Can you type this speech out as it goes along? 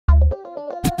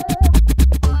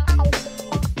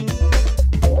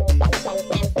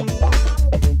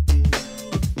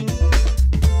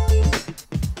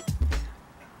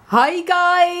Hi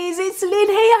guys, it's Lynn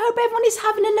here. I hope everyone is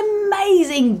having an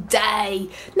amazing day.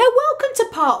 Now welcome to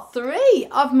part 3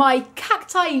 of my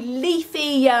cacti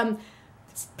leafy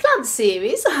plant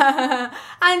series.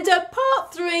 And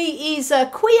part 3 is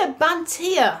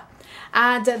Quiabentia.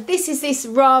 And this is this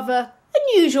rather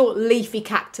unusual leafy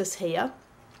cactus here.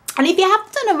 And if you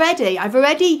haven't done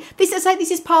already, this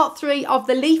is part 3 of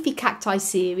the Leafy Cacti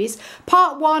series.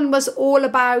 Part 1 was all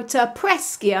about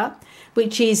Preskia,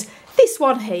 which is this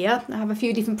one here. I have a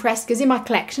few different Preskias in my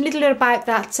collection. A little bit about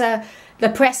that, the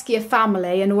Preskia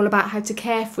family and all about how to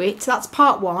care for it. So that's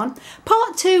part 1.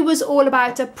 Part 2 was all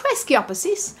about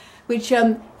Preskyopsis, which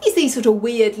is these sort of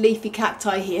weird leafy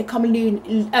cacti here,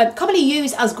 commonly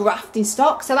used as grafting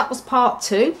stock. So that was part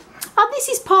 2. And this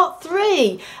is part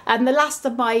 3 and the last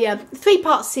of my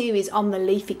 3-part series on the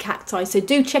leafy cacti. So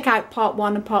do check out part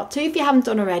 1 and part 2 if you haven't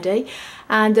done already.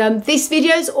 And this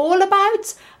video is all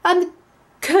about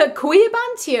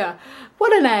Quiabentia.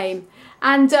 What a name.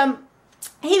 And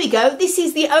here we go. This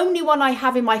is the only one I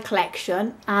have in my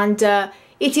collection, and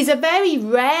it is a very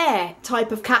rare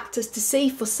type of cactus to see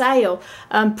for sale.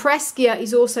 Preskia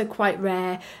is also quite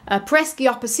rare.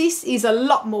 Preskyopsis is a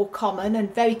lot more common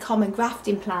and very common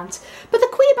grafting plant. But the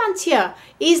Quiabentia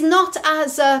is not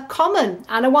as common,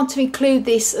 and I want to include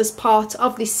this as part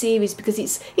of this series because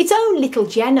it's its own little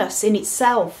genus in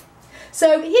itself.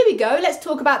 So here we go. Let's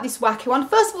talk about this wacky one.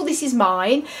 First of all, this is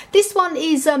mine. This one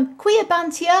is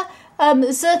Quiabentia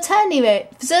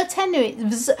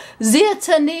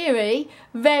zertaneri,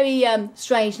 very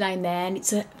strange name there, and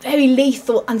it's a very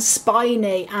lethal and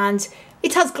spiny, and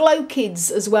it has glochids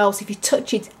as well, so if you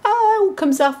touch it, oh, it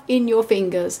comes off in your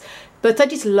fingers. But I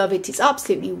just love it. It's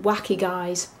absolutely wacky,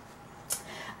 guys.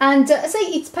 And I say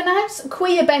it's pronounced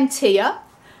Quiabentia,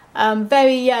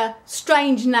 very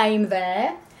strange name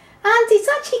there. And it's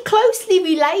actually closely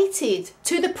related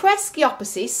to the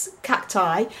Preskyopsis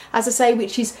cacti, as I say,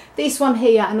 which is this one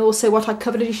here, and also what I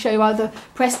covered to show you other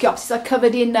Preskyopsis I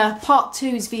covered in part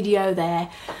 2's video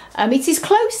there. It is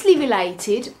closely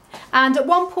related, and at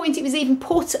one point it was even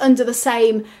put under the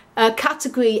same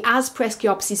category as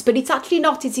Preskyopsis, but it's actually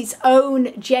not. It's its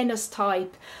own genus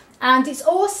type. And it's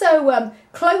also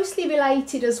closely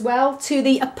related as well to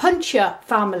the Opuntia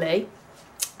family.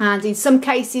 And in some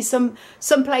cases, some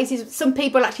places, some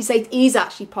people actually say it is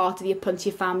actually part of the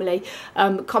Opuntia family,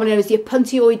 commonly known as the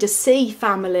Opuntioidaceae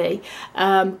family,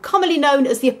 commonly known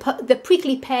as the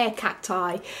prickly pear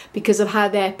cacti because of how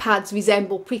their pads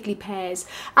resemble prickly pears.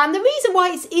 And the reason why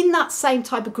it's in that same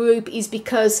type of group is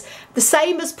because the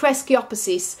same as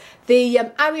Preskyopsis, the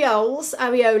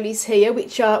areoles here,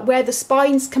 which are where the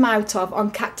spines come out of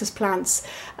on cactus plants,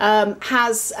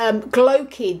 has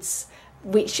glochids,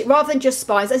 which rather than just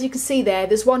spines, as you can see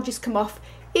there's one just come off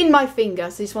in my finger,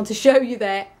 so I just want to show you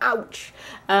there. Ouch.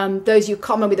 Those who are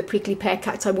common with the prickly pear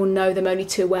cacti will know them only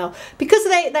too well because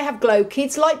they have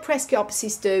glochids like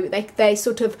Preskyopsis do. They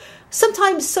sort of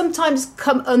sometimes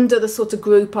come under the sort of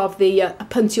group of the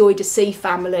Opuntioidaceae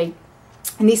family,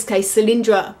 in this case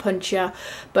Cylindra opuntia,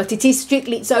 but it is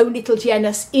strictly its own little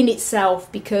genus in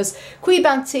itself because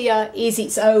Quiabentia is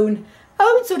its own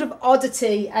sort of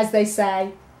oddity, as they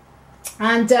say.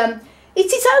 And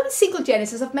it's its own single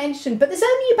genus, as I've mentioned, but there's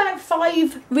only about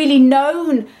 5 really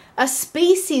known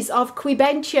species of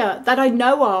Quiabentia that I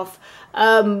know of.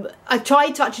 I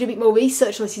tried to actually do a bit more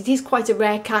research on this. It is quite a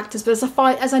rare cactus, but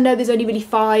as I know, there's only really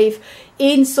 5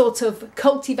 in sort of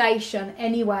cultivation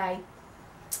anyway.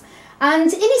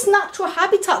 And in its natural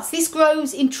habitats, this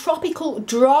grows in tropical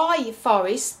dry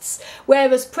forests,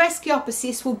 whereas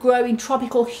Preskyopsis will grow in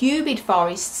tropical humid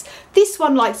forests. This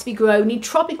one likes to be grown in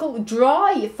tropical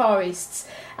dry forests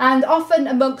and often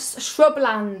amongst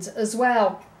shrubland as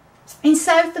well in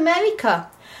South America.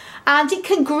 And it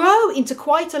can grow into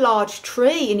quite a large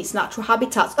tree in its natural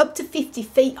habitats, up to 50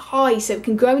 feet high, so it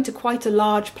can grow into quite a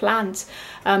large plant.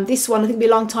 This one, I think, will be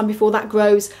a long time before that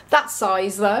grows that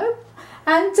size though.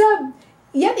 And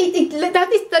yeah,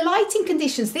 the lighting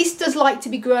conditions, this does like to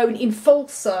be grown in full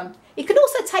sun. It can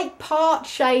also take part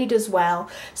shade as well.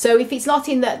 So if it's not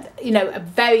in the,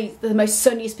 the most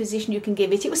sunniest position you can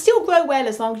give it, it will still grow well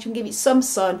as long as you can give it some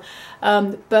sun.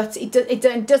 But it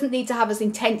doesn't need to have as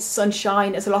intense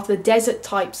sunshine as a lot of the desert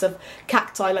types of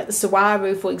cacti, like the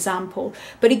saguaro, for example.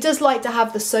 But it does like to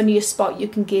have the sunniest spot you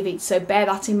can give it. So bear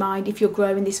that in mind if you're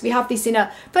growing this. We have this in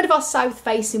front of our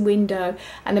south-facing window,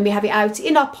 and then we have it out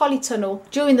in our polytunnel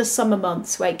during the summer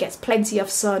months where it gets plenty of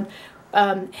sun.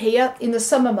 Here in the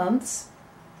summer months.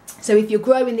 So if you're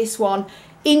growing this one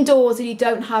indoors and you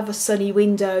don't have a sunny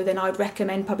window, then I'd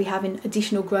recommend probably having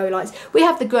additional grow lights. We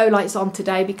have the grow lights on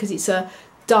today because it's a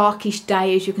darkish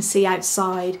day, as you can see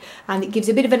outside, and it gives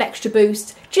a bit of an extra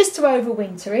boost just to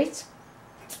overwinter it.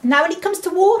 Now when it comes to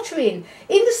watering,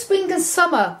 in the spring and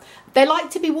summer, they like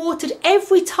to be watered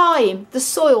every time the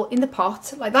soil in the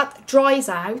pot, like that, dries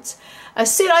out.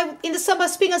 In the summer,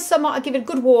 spring and summer, I give it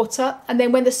good water, and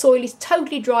then when the soil is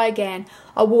totally dry again,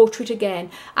 I water it again.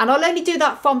 And I'll only do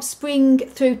that from spring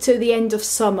through to the end of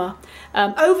summer.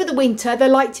 Over the winter, they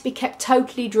like to be kept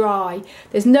totally dry.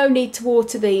 There's no need to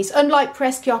water these, unlike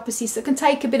Presciopices that can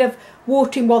take a bit of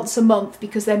watering once a month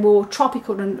because they're more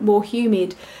tropical and more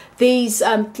humid. These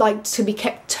like to be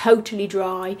kept totally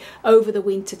dry over the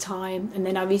winter time, and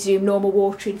then I resume normal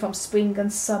watering from spring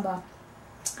and summer.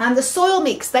 And the soil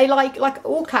mix, they like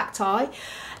all cacti,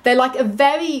 they like a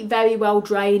very, very well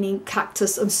draining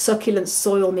cactus and succulent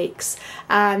soil mix.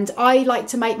 And I like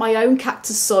to make my own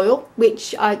cactus soil,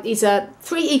 which is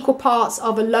 3 equal parts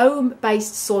of a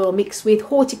loam-based soil mixed with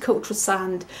horticultural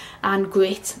sand and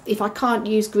grit. If I can't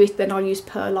use grit, then I'll use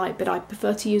perlite, but I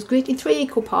prefer to use grit in 3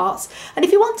 equal parts. And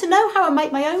if you want to know how I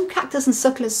make my own cactus and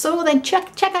succulent soil, then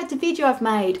check out the video I've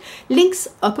made. Links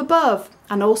up above.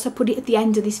 And also put it at the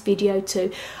end of this video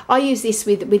too. I use this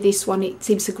with this one, it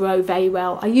seems to grow very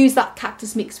well. I use that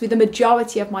cactus mix with the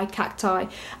majority of my cacti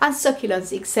and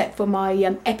succulents, except for my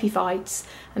epiphytes,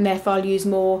 and therefore I'll use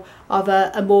more of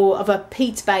a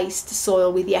peat-based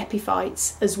soil with the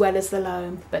epiphytes as well as the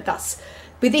loam. But that's,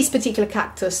 with this particular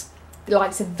cactus, it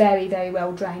likes a very, very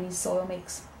well draining soil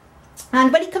mix.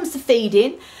 And when it comes to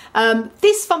feeding,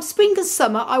 this from spring and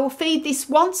summer, I will feed this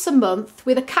once a month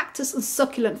with a cactus and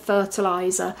succulent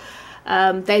fertiliser.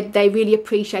 They really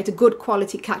appreciate a good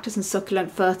quality cactus and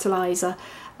succulent fertiliser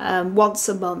once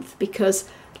a month, because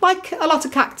like a lot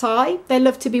of cacti, they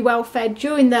love to be well fed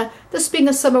during the spring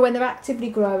and summer when they're actively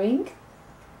growing.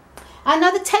 And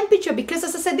now the temperature, because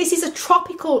as I said, this is a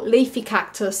tropical leafy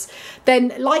cactus,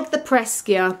 then like the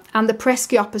Prescia and the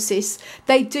Presciopices,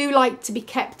 they do like to be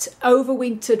kept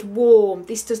overwintered warm.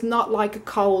 This does not like a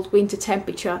cold winter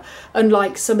temperature,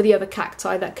 unlike some of the other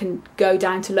cacti that can go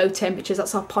down to low temperatures.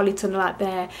 That's our polytunnel out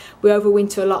there. We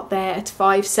overwinter a lot there at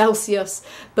 5 Celsius,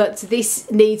 but this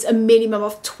needs a minimum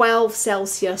of 12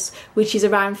 Celsius, which is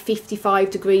around 55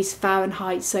 degrees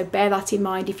Fahrenheit. So bear that in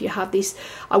mind if you have this.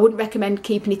 I wouldn't recommend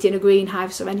keeping it in a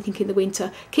greenhouse or anything in the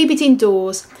winter. Keep it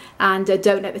indoors, and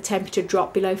don't let the temperature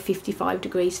drop below 55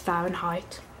 degrees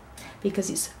Fahrenheit, because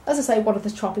it's, as I say, one of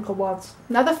the tropical ones.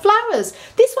 Now the flowers,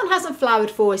 this one hasn't flowered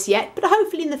for us yet, but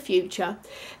hopefully in the future.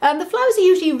 The flowers are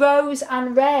usually rose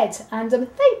and red, and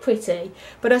very pretty,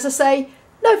 but as I say,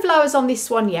 no flowers on this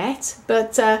one yet,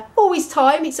 but always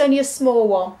time. It's only a small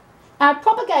one.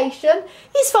 Propagation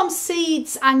is from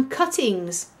seeds and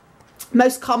cuttings.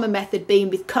 Most common method being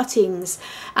with cuttings,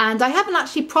 and I haven't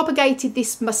actually propagated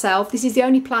this myself. This is the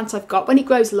only plant I've got. When it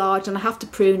grows large and I have to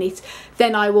prune it,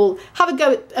 then I will have a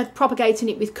go at propagating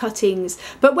it with cuttings.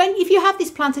 But if you have this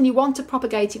plant and you want to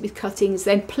propagate it with cuttings,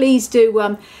 then please do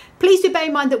bear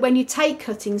in mind that when you take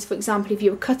cuttings, for example, if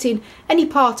you're cutting any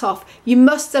part off, you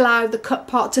must allow the cut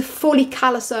part to fully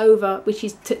callus over, which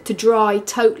is to dry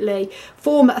totally,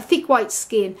 form a thick white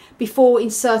skin before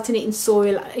inserting it in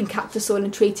soil, in cactus soil,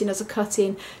 and treating as a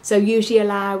cutting. So usually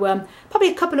allow probably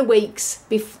a couple of weeks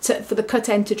for the cut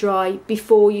end to dry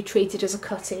before you treat it as a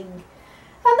cutting.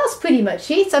 And that's pretty much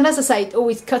it. And as I say,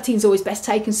 cutting's always best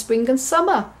taken spring and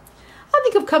summer. I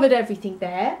think I've covered everything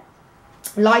there.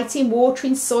 Lighting,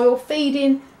 watering, soil,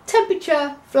 feeding,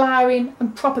 temperature, flowering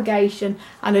and propagation,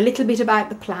 and a little bit about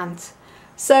the plant.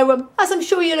 So as I'm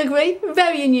sure you'll agree,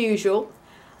 very unusual.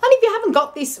 And if you haven't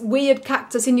got this weird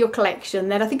cactus in your collection,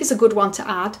 then I think it's a good one to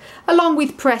add, along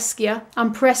with Prescia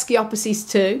and Presciopices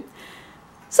too.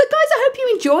 So guys, I hope you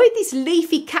enjoyed this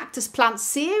leafy cactus plant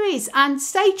series, and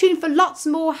stay tuned for lots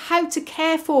more how to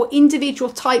care for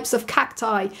individual types of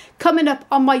cacti coming up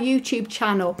on my YouTube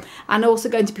channel, and also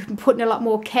going to be putting a lot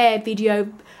more care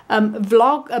video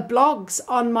blogs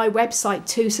on my website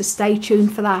too, so stay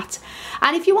tuned for that.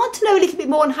 And if you want to know a little bit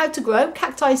more on how to grow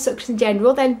cacti and succulents in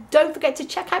general, then don't forget to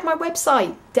check out my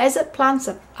website,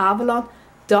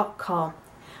 desertplantsofavalon.com.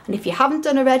 And if you haven't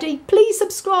done already, please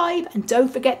subscribe, and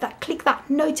don't forget that click that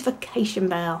notification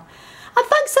bell. And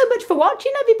thanks so much for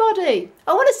watching, everybody.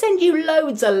 I want to send you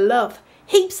loads of love,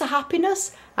 heaps of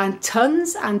happiness, and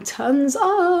tons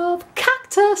of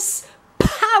cactus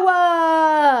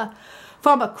power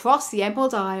from across the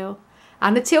Emerald Isle.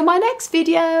 And until my next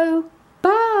video,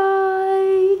 bye.